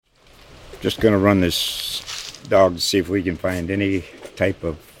Just going to run this dog to see if we can find any type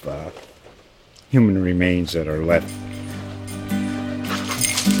of human remains that are left.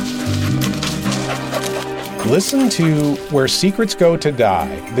 Listen to Where Secrets Go to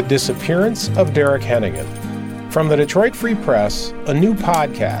Die, The Disappearance of Derek Hennigan. From the Detroit Free Press, a new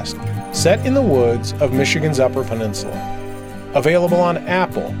podcast set in the woods of Michigan's Upper Peninsula. Available on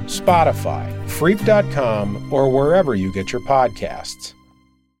Apple, Spotify, Freep.com, or wherever you get your podcasts.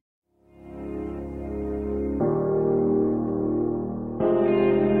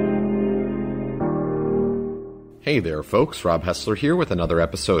 Hey there, folks. Rob Hessler here with another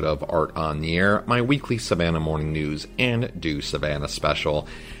episode of Art on the Air, my weekly Savannah Morning News and Do Savannah special.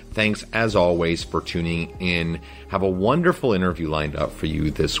 Thanks, as always, for tuning in. Have a wonderful interview lined up for you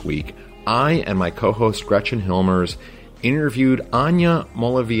this week. I and my co-host Gretchen Hilmers interviewed Anya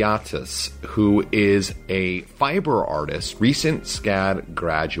Molyviatis, who is a fiber artist, recent SCAD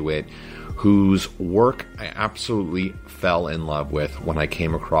graduate, whose work I absolutely fell in love with when I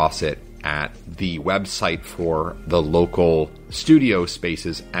came across it at the website for the local studio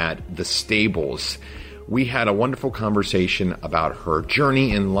spaces at The Stables. We had a wonderful conversation about her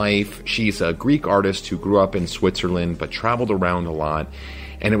journey in life. She's a Greek artist who grew up in Switzerland but traveled around a lot,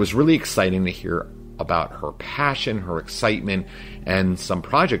 and it was really exciting to hear about her passion, her excitement, and some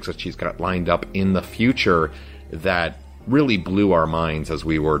projects that she's got lined up in the future that really blew our minds as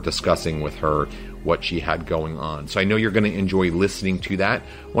we were discussing with her what she had going on. So I know you're going to enjoy listening to that.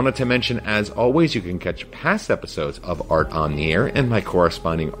 Wanted to mention, as always, you can catch past episodes of Art on the Air and my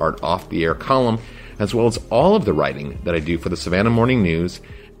corresponding Art Off the Air column, as well as all of the writing that I do for the Savannah Morning News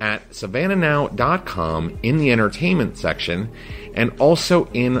at savannahnow.com in the entertainment section, and also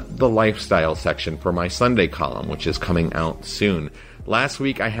in the lifestyle section for my Sunday column, which is coming out soon. Last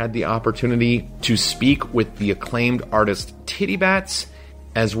week, I had the opportunity to speak with the acclaimed artist Titty Bats,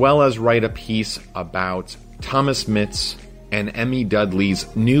 as well as write a piece about Thomas Mitz and Emmy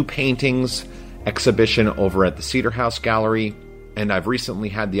Dudley's new paintings exhibition over at the Cedar House Gallery. And I've recently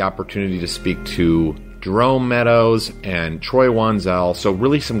had the opportunity to speak to Jerome Meadows and Troy Wanzel. So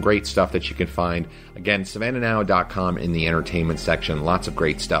really some great stuff that you can find. Again, savannahnow.com in the entertainment section. Lots of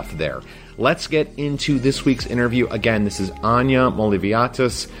great stuff there. Let's get into this week's interview. Again, this is Anya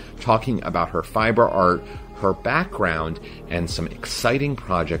Molyviatis talking about her fiber art, her background, and some exciting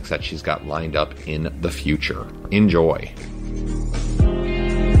projects that she's got lined up in the future. Enjoy.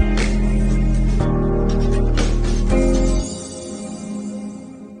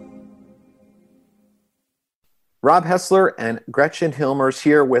 Rob Hessler and Gretchen Hilmers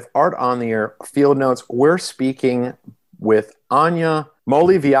here with Art on the Air Field Notes. We're speaking with Anya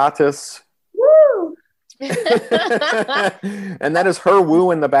Molyviatis. Woo! And that is her woo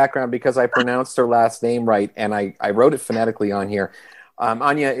in the background because I pronounced her last name right, and I wrote it phonetically on here.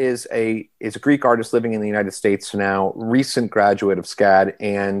 Anya is a Greek artist living in the United States now, recent graduate of SCAD.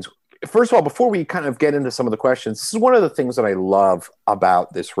 And first of all, before we kind of get into some of the questions, this is one of the things that I love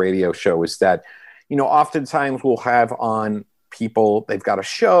about this radio show is that, you know, oftentimes we'll have on people, they've got a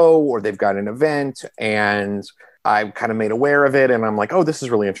show or they've got an event, and I'm kind of made aware of it, and I'm like, oh, this is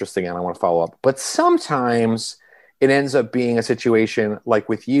really interesting, and I want to follow up. But sometimes it ends up being a situation like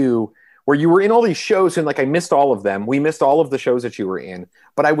with you, where you were in all these shows, and like I missed all of them. We missed all of the shows that you were in,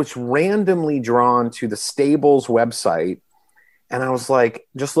 but I was randomly drawn to the Stables website, and I was like,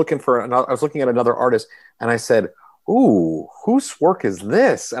 just looking for another, I was looking at another artist, and I said, ooh, whose work is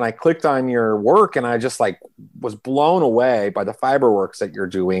this? And I clicked on your work, and I just like was blown away by the fiber works that you're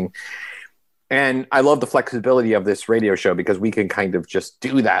doing. And I love the flexibility of this radio show because we can kind of just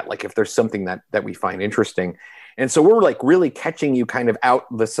do that. Like if there's something that we find interesting. And so we're like really catching you kind of out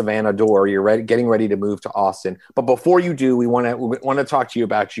the Savannah door. You're ready, getting ready to move to Austin. But before you do, we want to talk to you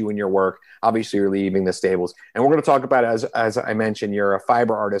about you and your work. Obviously, you're leaving the Stables. And we're going to talk about, as I mentioned, you're a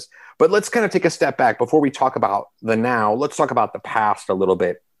fiber artist. But let's kind of take a step back. Before we talk about the now, let's talk about the past a little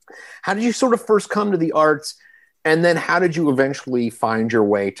bit. How did you sort of first come to the arts? And then how did you eventually find your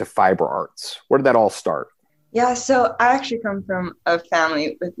way to fiber arts? Where did that all start? Yeah, so I actually come from a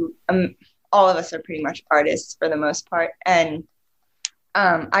family with all of us are pretty much artists for the most part. And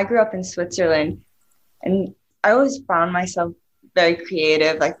I grew up in Switzerland, and I always found myself very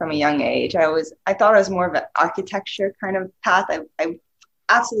creative, like from a young age. I thought I was more of an architecture kind of path. I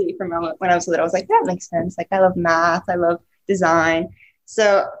absolutely, from when I was little, I was like, that makes sense. Like, I love math, I love design.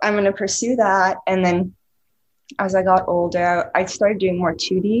 So I'm going to pursue that. And then as I got older, I started doing more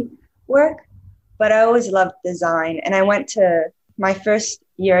 2D work, but I always loved design. And I went to my first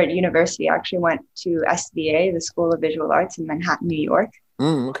year at university, I actually went to SVA, the School of Visual Arts in Manhattan, New York.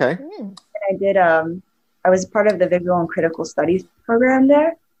 Okay. And I was part of the Visual and Critical Studies program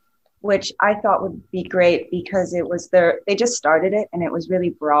there. which I thought would be great because they just started it and it was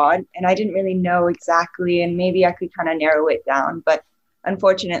really broad and I didn't really know exactly, and maybe I could kind of narrow it down. But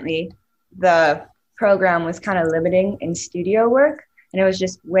unfortunately, the program was kind of limiting in studio work and it was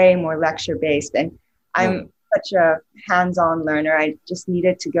just way more lecture based. And I'm such a hands-on learner. I just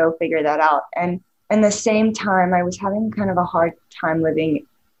needed to go figure that out. And in the same time, I was having kind of a hard time living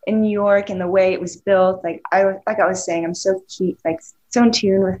in New York and the way it was built. Like I was saying, I'm so so in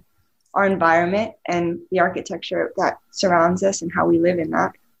tune with our environment and the architecture that surrounds us and how we live in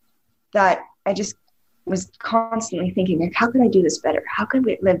that I just was constantly thinking, like, how could I do this better? How could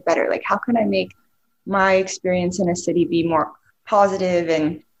we live better? Like, how can I make my experience in a city be more positive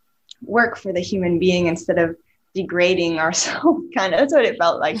and work for the human being instead of degrading ourselves? Kind of, that's what it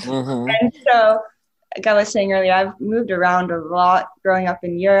felt like. Mm-hmm. And so, like I was saying earlier, I've moved around a lot growing up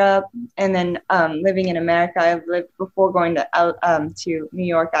in Europe and then living in America. I've lived before going to New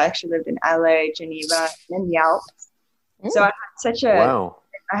York. I actually lived in LA, Geneva, and in the Alps. So I had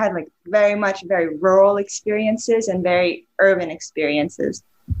I had like very rural experiences and very urban experiences.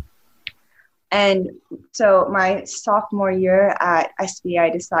 And so my sophomore year at SB, I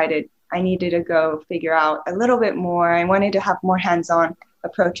decided I needed to go figure out a little bit more. I wanted to have more hands-on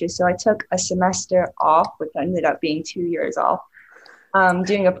approaches. So I took a semester off, which ended up being 2 years off,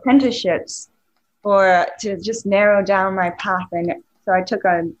 doing apprenticeships to just narrow down my path. And so I took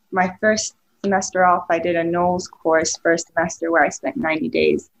my first semester off. I did a Knowles course first semester where I spent 90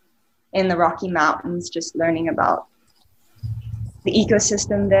 days in the Rocky Mountains, just learning about the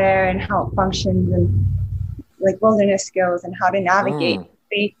ecosystem there and how it functions and like wilderness skills and how to navigate,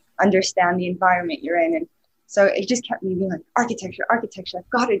 understand the environment you're in. And so it just kept me being like, architecture, I've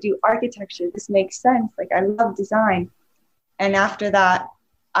got to do architecture. This makes sense. Like, I love design. And after that,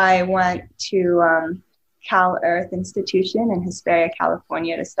 I went to Cal Earth Institution in Hesperia,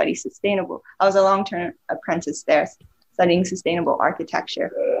 California to study sustainable. I was a long-term apprentice there studying sustainable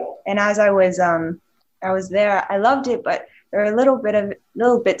architecture. And as I was there, I loved it, but there were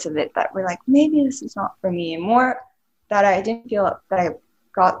little bits of it that were like, maybe this is not for me, and more that I didn't feel that I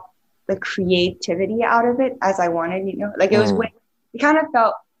got the creativity out of it as I wanted, like it was it kind of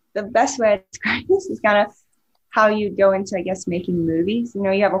felt, the best way to describe this is kind of how you go into, I guess, making movies. You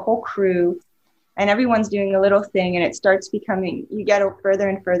have a whole crew and everyone's doing a little thing and it starts becoming, you get further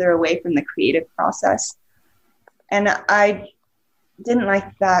and further away from the creative process. And I didn't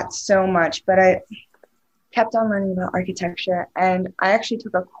like that so much, but I kept on learning about architecture. And I actually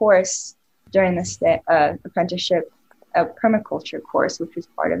took a course during this apprenticeship, a permaculture course, which was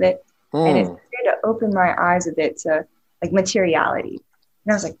part of it. And it started to open my eyes a bit to like materiality.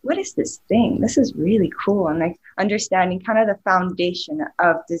 And I was like, what is this thing? This is really cool. And like understanding kind of the foundation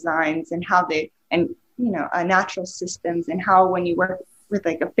of designs and how natural systems, and how when you work with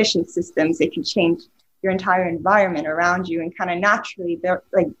like efficient systems, they can change your entire environment around you and kind of naturally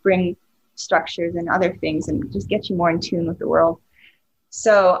like bring structures and other things and just get you more in tune with the world.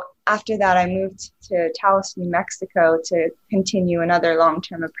 So after that, I moved to Taos, New Mexico to continue another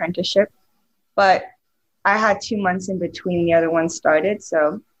long-term apprenticeship. But I had 2 months in between the other one started.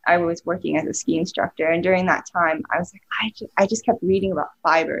 So I was working as a ski instructor. And during that time, I was like, I just kept reading about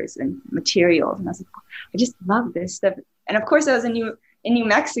fibers and materials. And I was like, oh, I just love this stuff. And of course, I was in New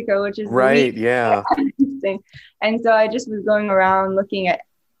Mexico, which is right, yeah. interesting. And so I just was going around looking at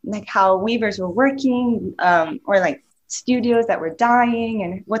like how weavers were working, or like studios that were dying,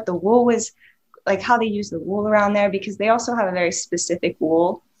 and what the wool was like, how they use the wool around there, because they also have a very specific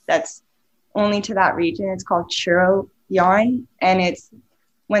wool that's only to that region. It's called churro yarn. And it's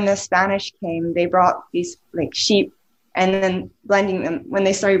when the Spanish came, they brought these like sheep, and then blending them, when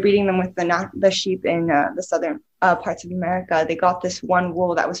they started breeding them with the sheep in the southern parts of America, they got this one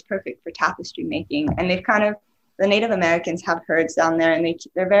wool that was perfect for tapestry making. And the Native Americans have herds down there, and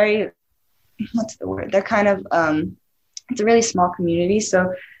they're very, what's the word? They're kind of, it's a really small community.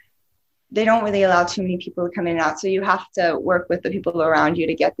 So they don't really allow too many people to come in and out. So you have to work with the people around you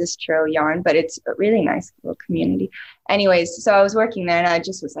to get this churro yarn, but it's a really nice little community. Anyways, so I was working there and I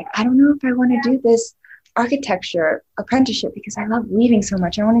just was like, I don't know if I want to do this architecture apprenticeship because I love weaving so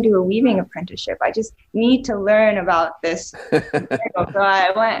much. I want to do a weaving apprenticeship. I just need to learn about this. So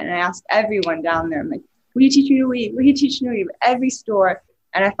I went and I asked everyone down there, I'm like, will you teach me to weave? Will you teach me to weave? Every store.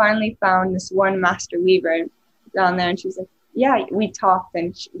 And I finally found this one master weaver down there, and she was like, yeah, we talked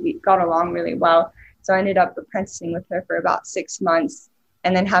and we got along really well. So I ended up apprenticing with her for about 6 months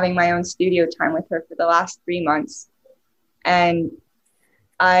and then having my own studio time with her for the last 3 months. And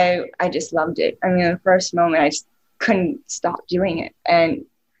I just loved it. I mean, the first moment, I just couldn't stop doing it. And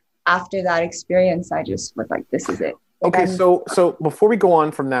after that experience, I just was like, this is it. Okay, so before we go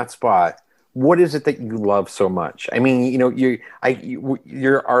on from that spot, what is it that you love so much? I mean, you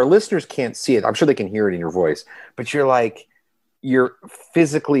know, our listeners can't see it. I'm sure they can hear it in your voice, but you're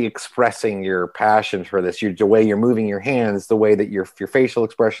physically expressing your passion for this. The way you're moving your hands, the way that your facial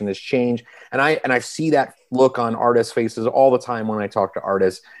expression has changed, and I see that look on artists' faces all the time when I talk to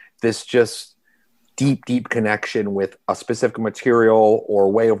artists. This just deep connection with a specific material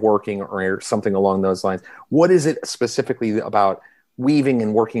or way of working or something along those lines. What is it specifically about weaving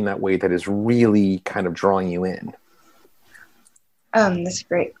and working that way that is really kind of drawing you in? That's a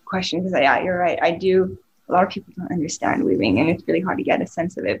great question, because yeah, you're right. A lot of people don't understand weaving, and it's really hard to get a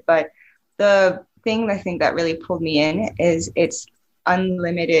sense of it. But the thing I think that really pulled me in is its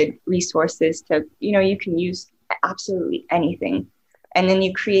unlimited resources to, you know, you can use absolutely anything. And then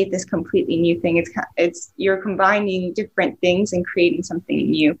you create this completely new thing. You're combining different things and creating something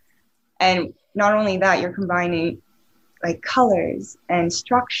new. And not only that, you're combining like colors and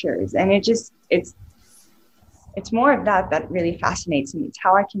structures. And it's more of that really fascinates me. It's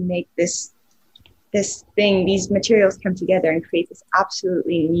how I can make this thing, these materials come together and create this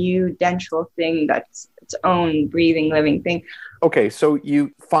absolutely new dental thing that's its own breathing, living thing. Okay, so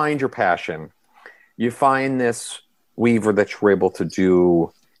you find your passion. You find this weaver that you're able to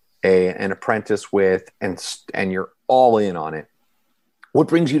do an apprentice with, and you're all in on it. What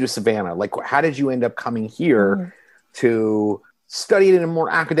brings you to Savannah? Like, how did you end up coming here to study it in a more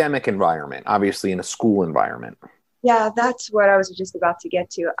academic environment, obviously in a school environment? Yeah, that's what I was just about to get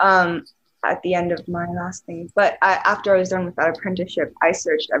to at the end of my last thing. But after I was done with that apprenticeship, I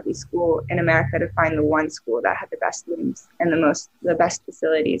searched every school in America to find the one school that had the best rooms and the best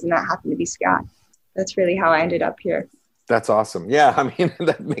facilities, and that happened to be SCAD. That's really how I ended up here. That's awesome. Yeah, I mean,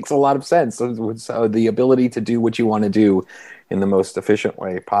 that makes a lot of sense. So the ability to do what you want to do in the most efficient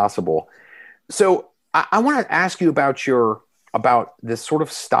way possible. So I want to ask you about this sort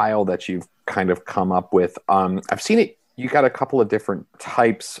of style that you've kind of come up with. I've seen it. You got a couple of different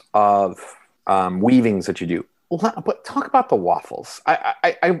types of weavings that you do. But talk about the waffles.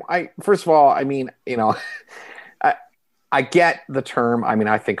 I first of all, I mean, you know, I get the term. I mean,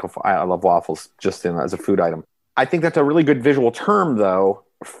 I love waffles just as a food item. I think that's a really good visual term, though,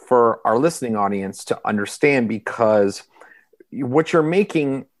 for our listening audience to understand, because what you're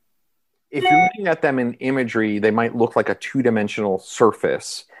making, if you're looking at them in imagery, they might look like a two-dimensional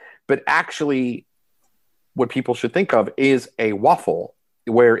surface. But actually, what people should think of is a waffle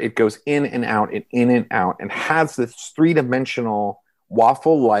where it goes in and out and in and out and has this three-dimensional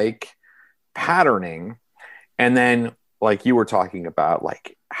waffle-like patterning. And then, like you were talking about,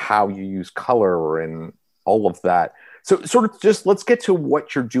 like how you use color and all of that. So sort of just let's get to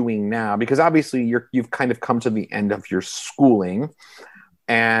what you're doing now, because obviously you've kind of come to the end of your schooling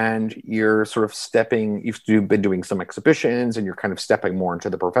and you're sort of you've been doing some exhibitions and you're kind of stepping more into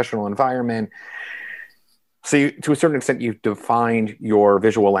the professional environment. So to a certain extent, you've defined your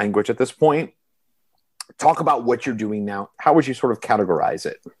visual language at this point. Talk about what you're doing now. How would you sort of categorize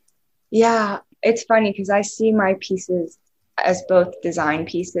it? Yeah, it's funny because I see my pieces as both design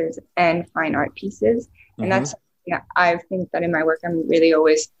pieces and fine art pieces. And that's something I think that in my work, I'm really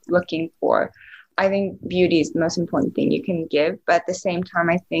always looking for. I think beauty is the most important thing you can give. But at the same time,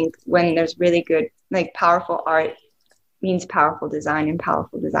 I think when there's really good, like powerful art means powerful design, and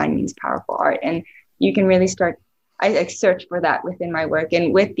powerful design means powerful art. And you can really I search for that within my work.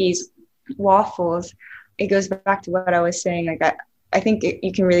 And with these waffles, it goes back to what I was saying. Like I think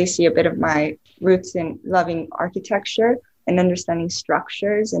you can really see a bit of my roots in loving architecture and understanding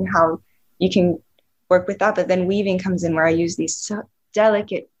structures and how you can work with that. But then weaving comes in, where I use these so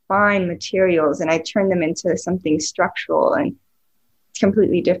delicate, fine materials and I turn them into something structural and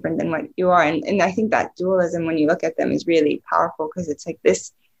completely different than what you are. And I think that dualism, when you look at them, is really powerful, because it's like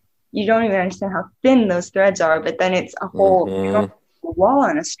this, you don't even understand how thin those threads are, but then it's a whole wall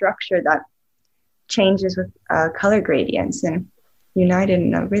and a structure that changes with color gradients and united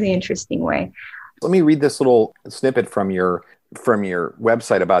in a really interesting way. Let me read this little snippet from your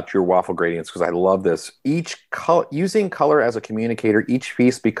website about your waffle gradients, because I love this. Using color as a communicator, each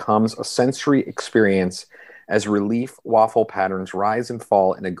piece becomes a sensory experience as relief waffle patterns rise and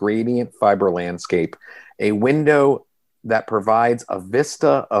fall in a gradient fiber landscape, a window that provides a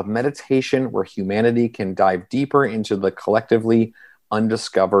vista of meditation where humanity can dive deeper into the collectively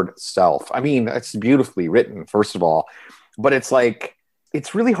undiscovered self. I mean, that's beautifully written, first of all, but it's like,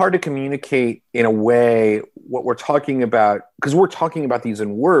 it's really hard to communicate in a way what we're talking about, because we're talking about these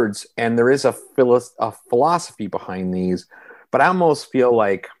in words, and there is a philosophy behind these. But I almost feel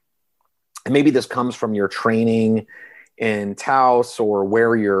like, and maybe this comes from your training in Taos or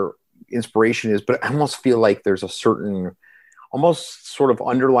where inspiration is, but I almost feel like there's a certain, almost sort of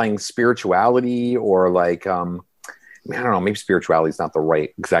underlying spirituality, or like, I don't know, maybe spirituality is not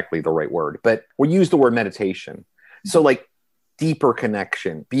exactly the right word, but we'll use the word meditation. So like deeper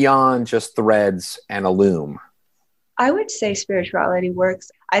connection beyond just threads and a loom. I would say spirituality works.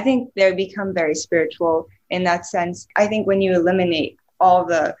 I think they become very spiritual in that sense. I think when you eliminate all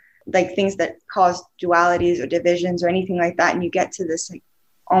the like things that cause dualities or divisions or anything like that, and you get to this like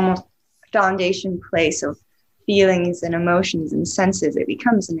almost foundation place of feelings and emotions and senses, it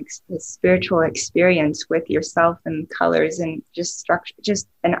becomes a spiritual experience with yourself and colors and just structure, just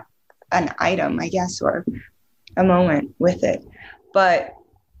an item, I guess, or a moment with it. But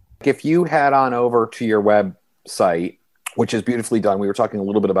if you head on over to your website, which is beautifully done, we were talking a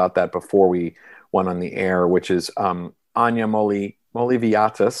little bit about that before we went on the air, which is Anya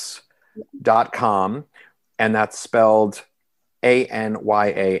Molyviatis.com, and that's spelled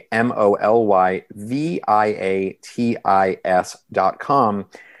ANYAMOLYVIATIS.com.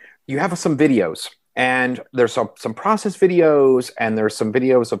 You have some videos, and there's some process videos, and there's some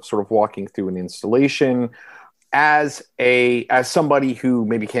videos of sort of walking through an installation. As somebody who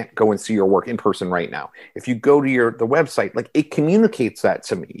maybe can't go and see your work in person right now, if you go to the website, like it communicates that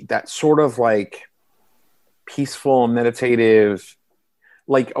to me, that sort of like peaceful, meditative,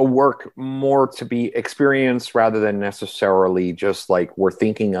 like a work more to be experienced rather than necessarily just like we're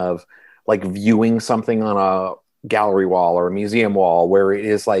thinking of like viewing something on a gallery wall or a museum wall, where it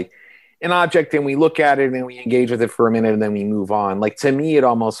is like an object and we look at it and we engage with it for a minute and then we move on. Like to me, it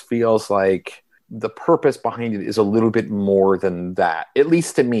almost feels like the purpose behind it is a little bit more than that, at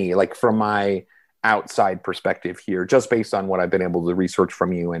least to me, like from my outside perspective here, just based on what I've been able to research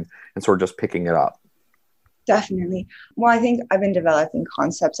from you and sort of just picking it up. Definitely. Well, I think I've been developing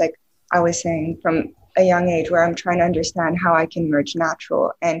concepts, like I was saying, from a young age, where I'm trying to understand how I can merge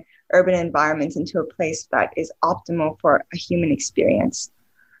natural and urban environments into a place that is optimal for a human experience.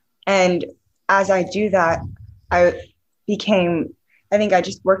 And as I do that, I think I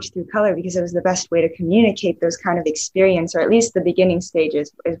just worked through color because it was the best way to communicate those kind of experience, or at least the beginning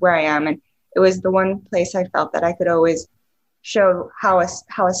stages is where I am. And it was the one place I felt that I could always show how a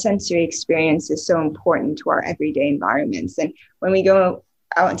sensory experience is so important to our everyday environments. And when we go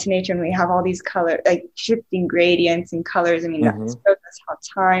out into nature and we have all these color, like shifting gradients and colors, I mean, that shows us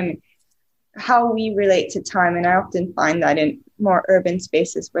how we relate to time. And I often find that in more urban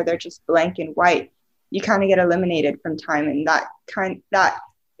spaces where they're just blank and white, you kind of get eliminated from time, and that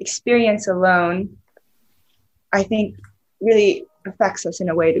experience alone, I think, really affects us in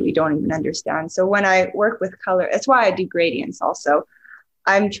a way that we don't even understand. So when I work with color, that's why I do gradients also.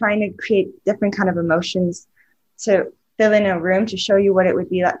 I'm trying to create different kind of emotions to fill in a room, to show you what it would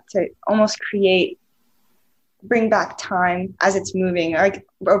be like to almost bring back time as it's moving, or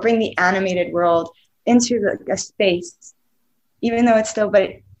bring the animated world into a space, even though it's still, but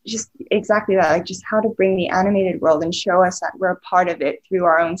just exactly that, like just how to bring the animated world and show us that we're a part of it through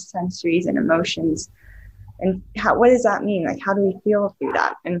our own sensories and emotions. And what does that mean? Like, how do we feel through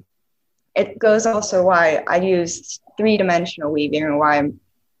that? And it goes also why I use three-dimensional weaving, and why I'm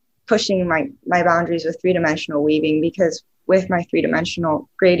pushing my boundaries with three-dimensional weaving, because with my three-dimensional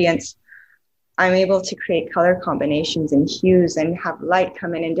gradients, I'm able to create color combinations and hues and have light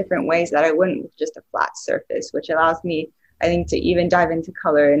come in different ways that I wouldn't with just a flat surface, which allows me, I think, to even dive into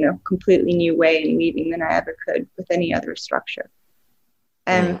color in a completely new way in weaving than I ever could with any other structure.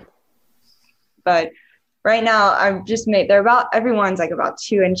 But right now I've just made, everyone's like about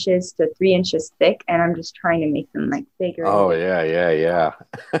 2 inches to 3 inches thick, and I'm just trying to make them like bigger. Oh, yeah. Yeah,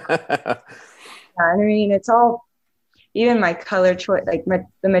 I mean, it's all, even my color choice, like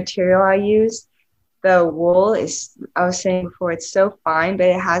the material I use, the wool is, I was saying before, it's so fine, but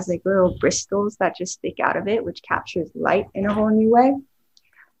it has like little bristles that just stick out of it, which captures light in a whole new way.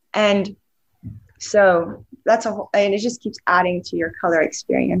 And so that's and it just keeps adding to your color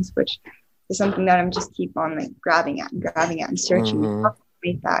experience, which is something that I'm just keep on like grabbing at and searching to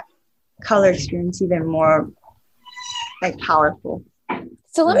make that color experience even more like powerful.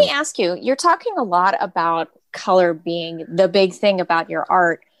 So let me ask you, you're talking a lot about color being the big thing about your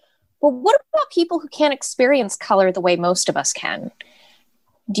art. But what about people who can't experience color the way most of us can?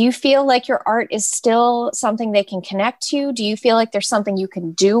 Do you feel like your art is still something they can connect to? Do you feel like there's something you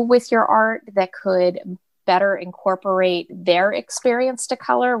can do with your art that could better incorporate their experience to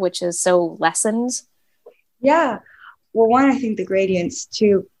color, which is so lessened? Yeah. Well, one, I think the gradients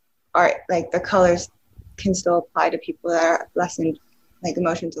too are like the colors can still apply to people that are lessened, like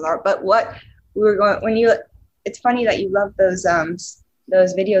emotions with art. But what we were going, it's funny that you love those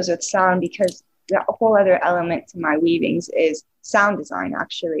videos with sound, because a whole other element to my weavings is sound design,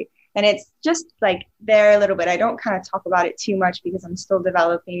 actually. And it's just like there a little bit. I don't kind of talk about it too much because I'm still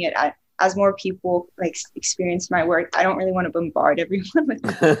developing it. As more people like experience my work, I don't really want to bombard everyone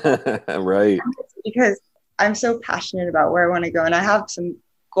with it. Right. Because I'm so passionate about where I want to go, and I have some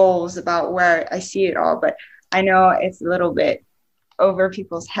goals about where I see it all, but I know it's a little bit over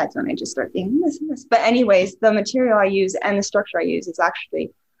people's heads when I just start thinking this and this. But anyways, the material I use and the structure I use is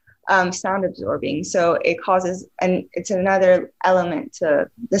actually sound absorbing. So it causes, and it's another element to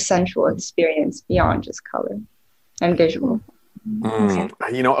the sensual experience beyond just color and visual.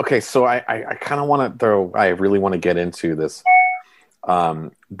 Okay, so I kind of want to I really want to get into this,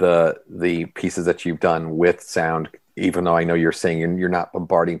 the pieces that you've done with sound, even though I know you're saying you're not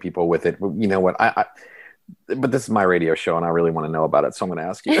bombarding people with it. But you know what, but this is my radio show and I really want to know about it, so I'm going to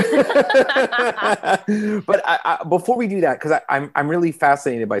ask you. But before we do that, because I'm really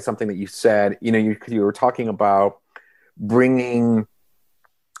fascinated by something that you said. You were talking about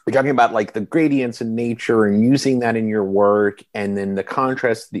you're talking about like the gradients in nature and using that in your work, and then the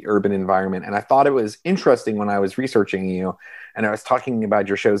contrast to the urban environment. And I thought it was interesting when I was researching you and I was talking about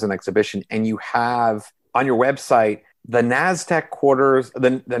your shows and exhibition, and you have on your website the NASDAQ quarters,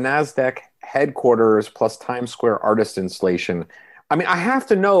 the NASDAQ headquarters plus Times Square artist installation. I mean, I have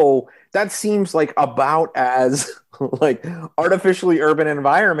to know, that seems like about as like artificially urban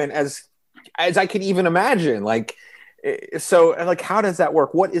environment as I could even imagine. So like, how does that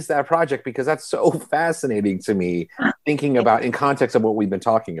work? What is that project? Because that's so fascinating to me, thinking about in context of what we've been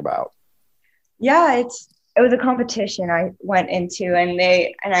talking about. Yeah, it was a competition I went into, and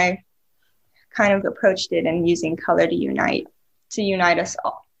I kind of approached it and using color to unite us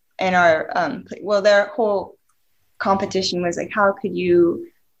all. And their whole competition was like, how do you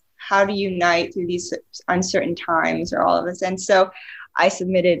unite through these uncertain times, or all of this? And so I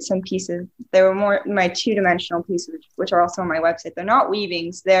submitted some pieces. They were more my 2-dimensional pieces, which are also on my website. They're not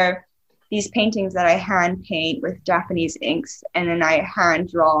weavings. They're these paintings that I hand paint with Japanese inks, and then I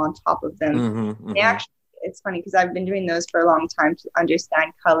hand draw on top of them. Mm-hmm. Actually, it's funny because I've been doing those for a long time to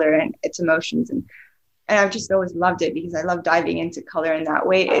understand color and its emotions. And I've just always loved it because I love diving into color in that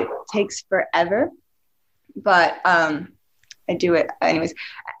way. It takes forever, but I do it anyways.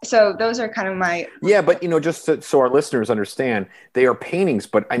 So those are kind of my... Yeah, but just so our listeners understand, they are paintings,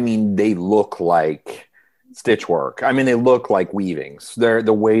 but I mean, they look like stitch work. I mean, they look like weavings. They're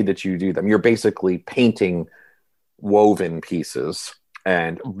the way that you do them. You're basically painting woven pieces.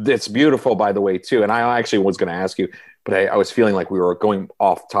 And it's beautiful, by the way, too. And I actually was going to ask you, but I was feeling like we were going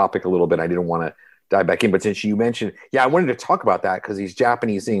off topic a little bit. I didn't want to dive back in. But since you mentioned, I wanted to talk about that, because these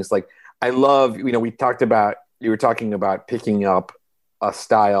Japanese things, like, I love, you were talking about picking up a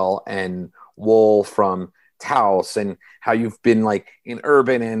style and wool from Taos, and how you've been like in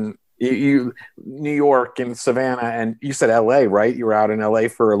urban and you New York and Savannah, and you said LA, right? You were out in LA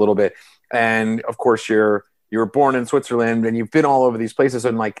for a little bit. And of course you were born in Switzerland, and you've been all over these places,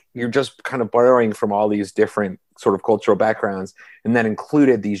 and like, you're just kind of borrowing from all these different sort of cultural backgrounds, and then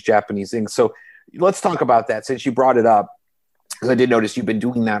included these Japanese things. So let's talk about that, since you brought it up, because I did notice you've been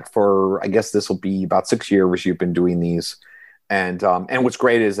doing that for, I guess this will be about 6 years you've been doing these. And what's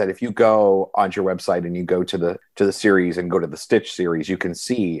great is that if you go onto your website and you go to the series and go to the Stitch series, you can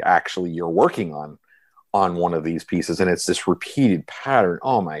see actually you're working on one of these pieces, and it's this repeated pattern.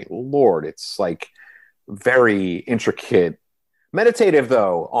 Oh my Lord. It's like very intricate, meditative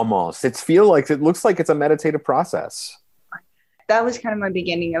though, almost. It looks like it's a meditative process. That was kind of my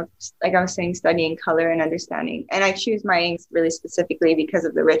beginning of, like I was saying, studying color and understanding. And I choose my inks really specifically because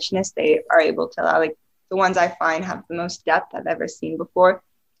of the richness they are able to allow. Like, the ones I find have the most depth I've ever seen before.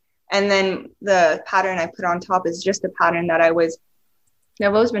 And then the pattern I put on top is just a pattern that I've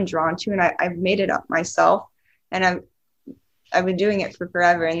always been drawn to, and I've made it up myself. And I've been doing it for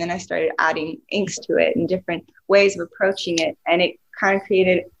forever. And then I started adding inks to it and different ways of approaching it. And it kind of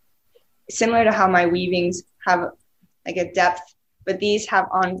created, similar to how my weavings have like a depth, but these have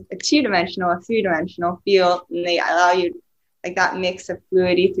on a 2-dimensional, a 3-dimensional feel, and they allow you like that mix of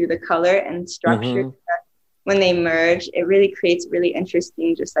fluidity through the color and structure. Mm-hmm. When they merge, it really creates really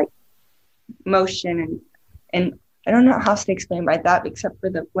interesting, just like motion. And I don't know how to explain by that, except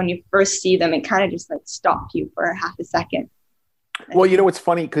for when you first see them, it kind of just like stopped you for half a second. Well, it's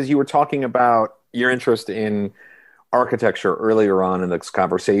funny because you were talking about your interest in architecture earlier on in this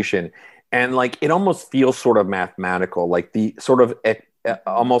conversation. And like, it almost feels sort of mathematical, like the sort of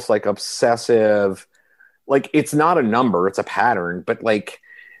almost like obsessive, like it's not a number, it's a pattern, but like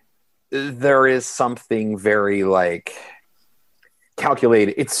there is something very like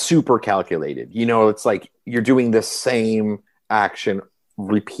calculated. It's super calculated. It's like you're doing the same action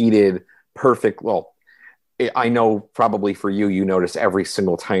repeated, perfect. Well, I know probably for you, you notice every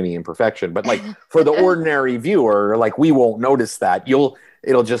single tiny imperfection, but like for the ordinary viewer, like we won't notice that.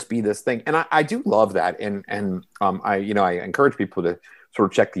 It'll just be this thing. And I do love that. And I encourage people to sort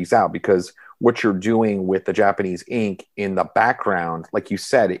of check these out, because what you're doing with the Japanese ink in the background, like you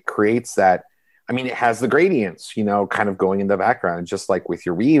said, it creates that. I mean, it has the gradients, kind of going in the background, just like with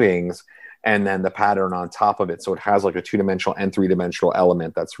your weavings, and then the pattern on top of it. So it has like a 2-dimensional and 3-dimensional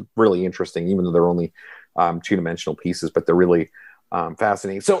element that's really interesting, even though they're only 2-dimensional pieces, but they're really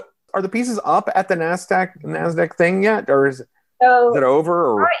fascinating. So are the pieces up at the NASDAQ thing yet? Or is it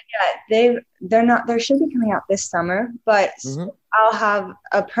over? Or? They're not. They should be coming out this summer, but I'll have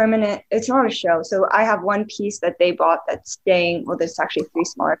a permanent. It's not a show, so I have one piece that they bought that's staying. Well, there's actually 3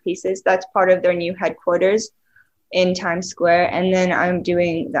 smaller pieces. That's part of their new headquarters in Times Square, and then I'm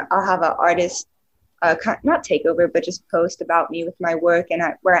doing that. I'll have an artist, not takeover, but just post about me with my work, and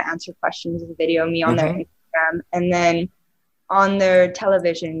where I answer questions and video me on their Instagram, and then on their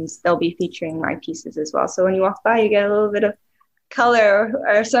televisions they'll be featuring my pieces as well. So when you walk by, you get a little bit of color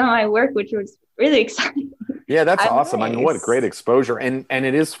or some of my work, which was really exciting. Yeah, that's awesome. I mean, what a great exposure. And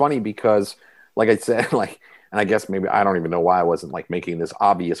it is funny because, like I said, and I guess maybe I don't even know why I wasn't like making this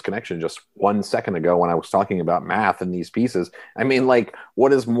obvious connection just 1 second ago when I was talking about math in these pieces. I mean, like,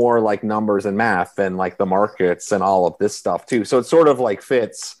 what is more like numbers and math than like the markets and all of this stuff too? So it sort of like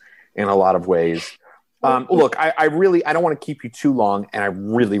fits in a lot of ways. Look, I don't want to keep you too long, and I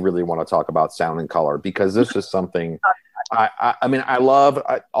really, really want to talk about sound and color, because this is something I mean, I love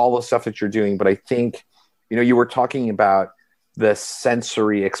all the stuff that you're doing, but I think, you were talking about the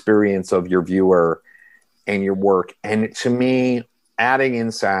sensory experience of your viewer and your work. And to me, adding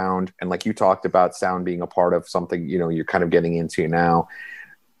in sound, and like you talked about sound being a part of something, you're kind of getting into now,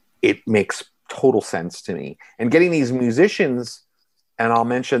 it makes total sense to me. And getting these musicians, and I'll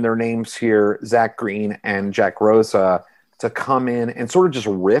mention their names here, Zach Green and Jack Rosa, to come in and sort of just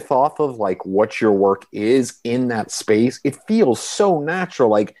riff off of like what your work is in that space. It feels so natural.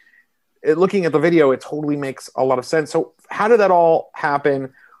 Like looking at the video, it totally makes a lot of sense. So how did that all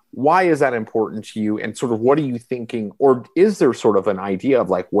happen? Why is that important to you? And sort of what are you thinking? Or is there sort of an idea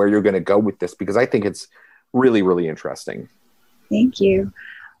of like where you're going to go with this? Because I think it's really, really interesting. Thank you.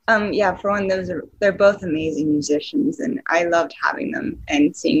 Yeah, for one, they're both amazing musicians, and I loved having them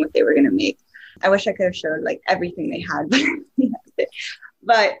and seeing what they were going to make. I wish I could have showed like everything they had,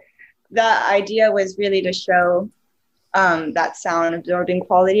 but the idea was really to show that sound absorbing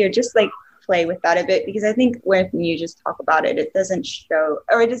quality, or just like play with that a bit, because I think when you just talk about it, it doesn't show,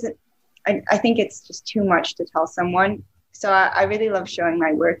 or it doesn't, I think it's just too much to tell someone. So I really love showing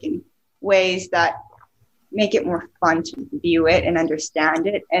my work in ways that make it more fun to view it and understand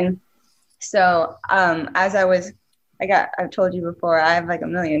it. And so as I've told you before, I have like a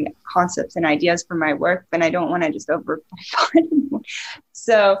million concepts and ideas for my work, but I don't want to just overpower it.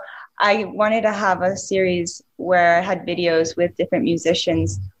 So I wanted to have a series where I had videos with different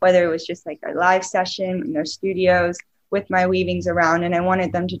musicians, whether it was just like a live session in their studios with my weavings around. And I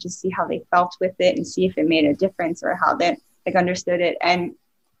wanted them to just see how they felt with it and see if it made a difference or how they like understood it. And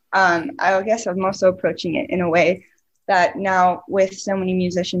I guess I'm also approaching it in a way that now with so many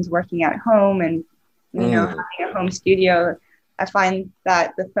musicians working at home and having a home studio, I find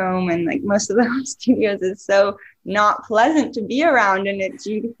that the foam and like most of the home studios is so not pleasant to be around, and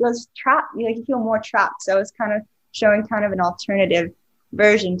you feel trapped. You feel more trapped. So it's kind of showing kind of an alternative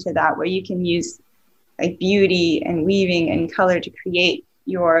version to that, where you can use like beauty and weaving and color to create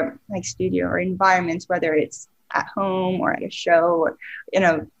your like studio or environments, whether it's at home or at a show or in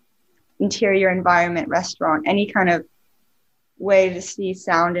a interior environment, restaurant, any kind of way to see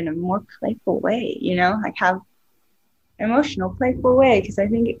sound in a more playful way, like have emotional, playful way, because I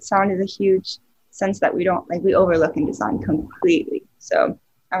think sound is a huge sense that we overlook in design completely. So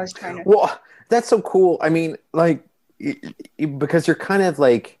I was trying to. Well, that's so cool. I mean, like, because you're kind of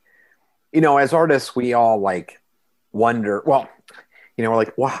like, as artists, we all like wonder, well, we're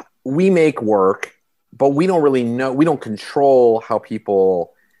like, well, we make work, but we don't really know, we don't control how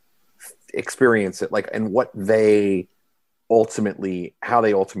people experience it, like, and how they ultimately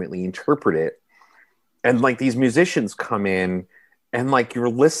interpret it. And like these musicians come in and like you're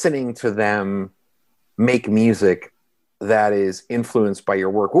listening to them make music that is influenced by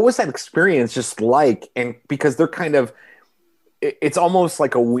your work. What was that experience just like? And because they're kind of, it's almost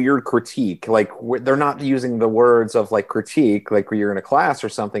like a weird critique. Like they're not using the words of like critique, like when you're in a class or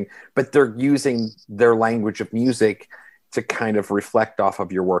something, but they're using their language of music to kind of reflect off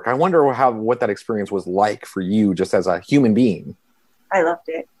of your work. I wonder what that experience was like for you just as a human being. I loved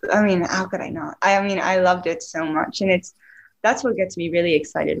it. I mean, how could I not? I loved it so much. And that's what gets me really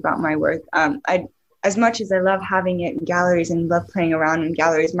excited about my work. as much as I love having it in galleries and love playing around in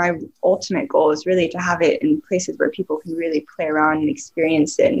galleries, my ultimate goal is really to have it in places where people can really play around and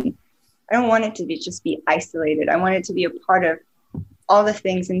experience it. And I don't want it to just be isolated. I want it to be a part of all the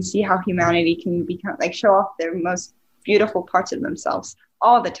things and see how humanity can become, like, show off their most beautiful parts of themselves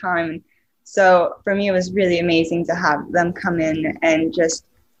all the time. And so for me, it was really amazing to have them come in and just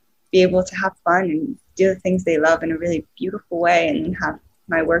be able to have fun and do the things they love in a really beautiful way, and have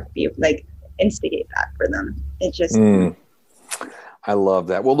my work be like instigate that for them. It just I love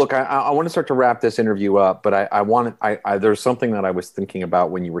that. Well, look, I want to start to wrap this interview up, but I there's something that I was thinking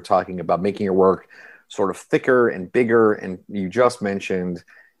about when you were talking about making your work sort of thicker and bigger, and you just mentioned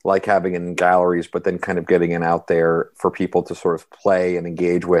like having it in galleries, but then kind of getting it out there for people to sort of play and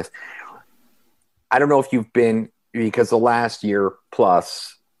engage with. I don't know if you've been, because the last year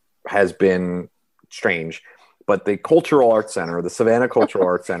plus has been strange, but the Cultural Arts Center, the Savannah Cultural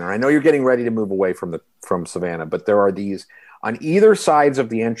Arts Center, I know you're getting ready to move away from Savannah, but there are these, on either sides of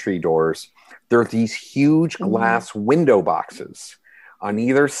the entry doors, there are these huge glass window boxes on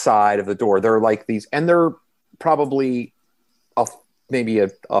either side of the door. They're like these, and they're probably maybe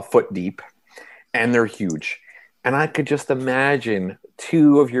a foot deep, and they're huge. And I could just imagine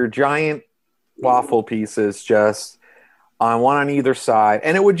two of your giant waffle pieces just on one on either side,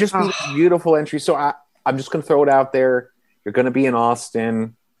 and it would just be a beautiful entry. So I'm just going to throw it out there. You're going to be in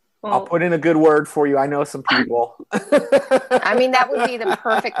Austin. Well, I'll put in a good word for you. I know some people. I mean, that would be the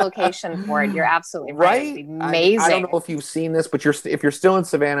perfect location for it. You're absolutely right. It'd be amazing. I don't know if you've seen this, but if you're still in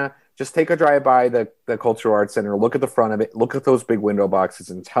Savannah, just take a drive by the Cultural Arts Center, look at the front of it, look at those big window boxes,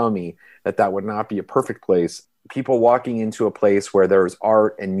 and tell me that would not be a perfect place. People walking into a place where there's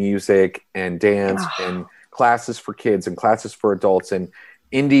art and music and dance and classes for kids and classes for adults and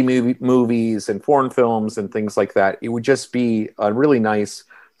indie movies and foreign films and things like that. It would just be a really nice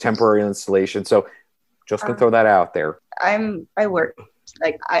temporary installation. So just gonna throw that out there. I work,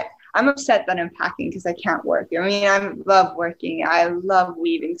 like I'm upset that I'm packing because I can't work. I mean, I love working. I love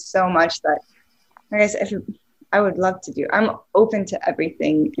weaving so much that, like I said, I would love to do. I'm open to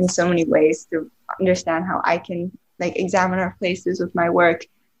everything in so many ways to understand how I can like examine our places with my work,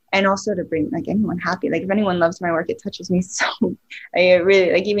 and also to bring like anyone happy. Like if anyone loves my work, it touches me so. I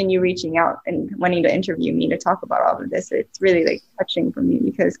really like, even you reaching out and wanting to interview me to talk about all of this. It's really like touching for me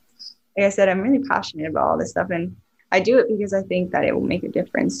because, like I said, I'm really passionate about all this stuff, and I do it because I think that it will make a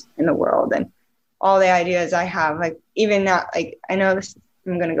difference in the world. And all the ideas I have, like even that, like I know this,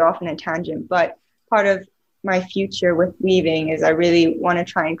 I'm going to go off on a tangent, but part of my future with weaving is I really want to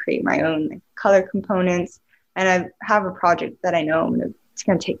try and create my own like, color components. And I have a project that I know it's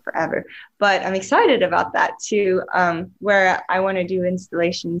going to take forever, but I'm excited about that too, where I want to do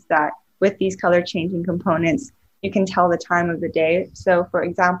installations that with these color changing components, you can tell the time of the day. So for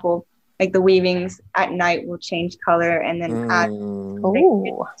example, like the weavings at night will change color, and then add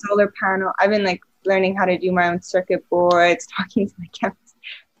like, solar panel. I've been like learning how to do my own circuit boards, talking to my chemist,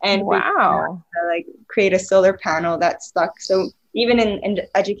 and like create a solar panel that's stuck. So even in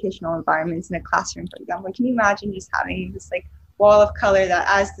educational environments, in a classroom, for example, can you imagine just having this like wall of color that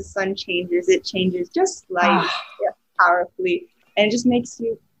as the sun changes, it changes just like powerfully, and it just makes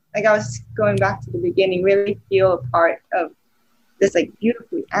you, like I was going back to the beginning, really feel a part of this like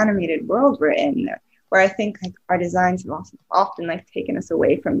beautifully animated world we're in, where I think like our designs have also often like taken us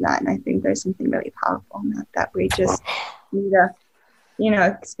away from that. And I think there's something really powerful in that we just need to,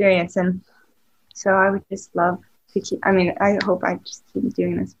 experience. And so I would just love to keep, I hope I just keep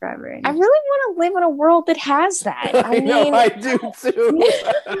doing this forever. And I really want to live in a world that has that. I mean, I do too.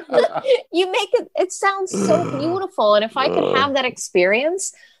 You make it sound so beautiful. And if I could have that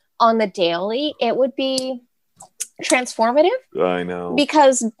experience on the daily, it would be transformative. I know,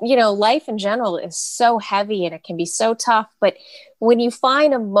 because life in general is so heavy and it can be so tough, but when you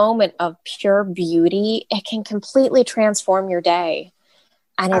find a moment of pure beauty, it can completely transform your day.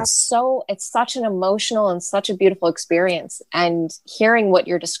 And it's such an emotional and such a beautiful experience. And hearing what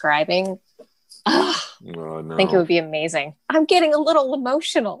you're describing, I think it would be amazing. I'm getting a little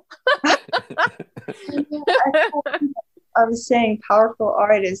emotional. I was saying powerful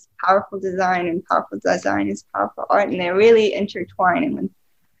art is powerful design, and powerful design is powerful art, and they're really intertwined.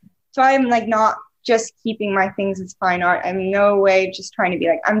 So I'm like not just keeping my things as fine art. I'm no way just trying to be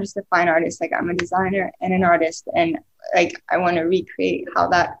like, I'm just a fine artist. Like I'm a designer and an artist, and like I want to recreate how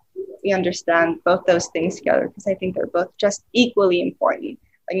that we understand both those things together, because I think they're both just equally important.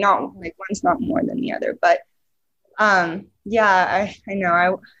 Like not like one's not more than the other, but I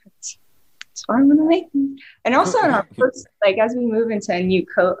know that's what I'm going to make. And also in our first, like as we move into a new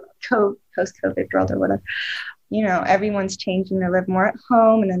post-COVID world or whatever, everyone's changing to live more at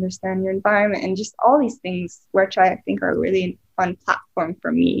home and understand your environment and just all these things, which I think are really a fun platform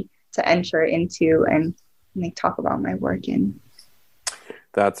for me to enter into and talk about my work in.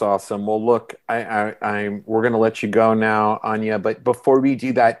 That's awesome. Well, look, we're going to let you go now, Anya. But before we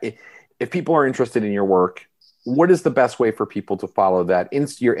do that, if people are interested in your work, what is the best way for people to follow that?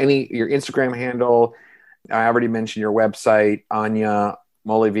 Your Instagram handle. I already mentioned your website, Anya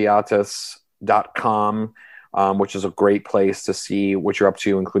Molyviatis.com, which is a great place to see what you're up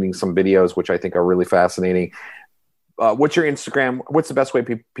to, including some videos, which I think are really fascinating. What's your Instagram? What's the best way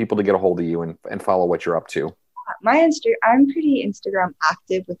people to get a hold of you and follow what you're up to? I'm pretty Instagram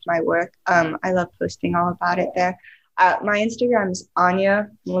active with my work. I love posting all about it there. My Instagram is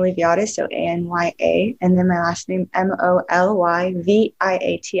Anya Molyviatis, so Anya, and then my last name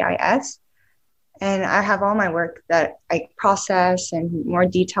Molyviatis. And I have all my work that I process and more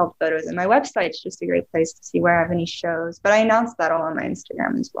detailed photos. And my website's just a great place to see where I have any shows. But I announce that all on my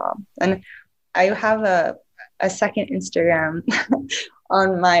Instagram as well. And I have a second Instagram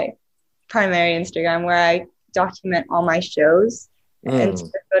on my primary Instagram where I document all my shows and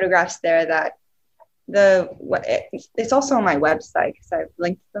the photographs there that it's also on my website because I've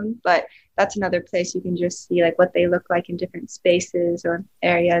linked them, but that's another place you can just see like what they look like in different spaces or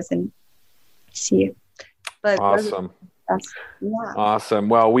areas and see it. But awesome. Awesome.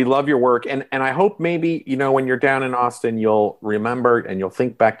 Well, we love your work. And I hope maybe, when you're down in Austin, you'll remember and you'll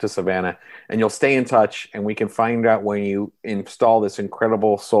think back to Savannah and you'll stay in touch and we can find out when you install this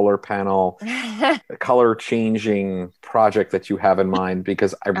incredible solar panel color changing project that you have in mind,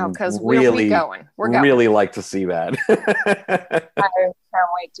 because I really like to see that. I can't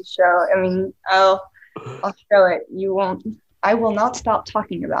wait to show. I'll show it. I will not stop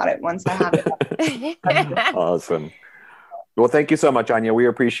talking about it once I have it. Awesome. Well, thank you so much, Anya. We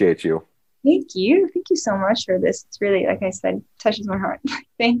appreciate you. Thank you. Thank you so much for this. It's really, like I said, touches my heart.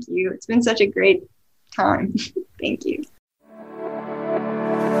 Thank you. It's been such a great time. Thank you.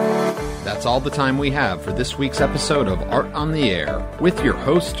 That's all the time we have for this week's episode of Art on the Air with your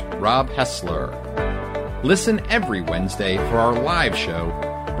host, Rob Hessler. Listen every Wednesday for our live show,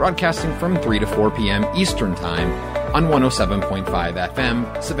 broadcasting from 3 to 4 p.m. Eastern Time on 107.5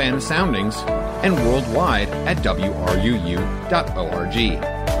 FM, Savannah Soundings, and worldwide at WRUU.org.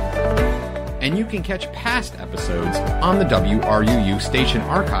 And you can catch past episodes on the WRUU station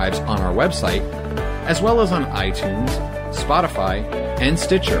archives on our website, as well as on iTunes, Spotify, and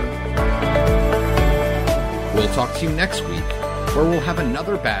Stitcher. We'll talk to you next week, where we'll have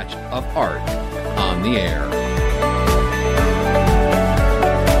another batch of Art on the Air.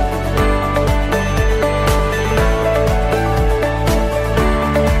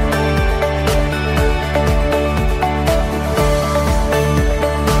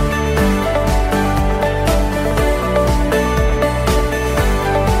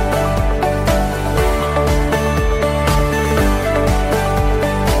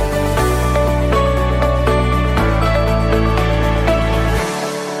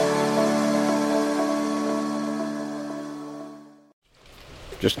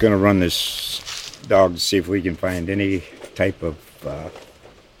 Just going to run this dog to see if we can find any type of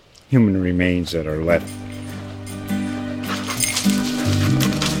human remains that are left.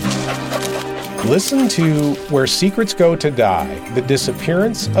 Listen to Where Secrets Go to Die, The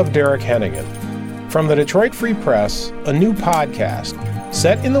Disappearance of Derek Hennigan. From the Detroit Free Press, a new podcast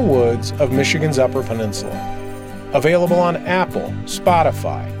set in the woods of Michigan's Upper Peninsula. Available on Apple,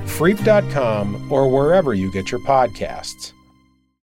 Spotify, Freep.com, or wherever you get your podcasts.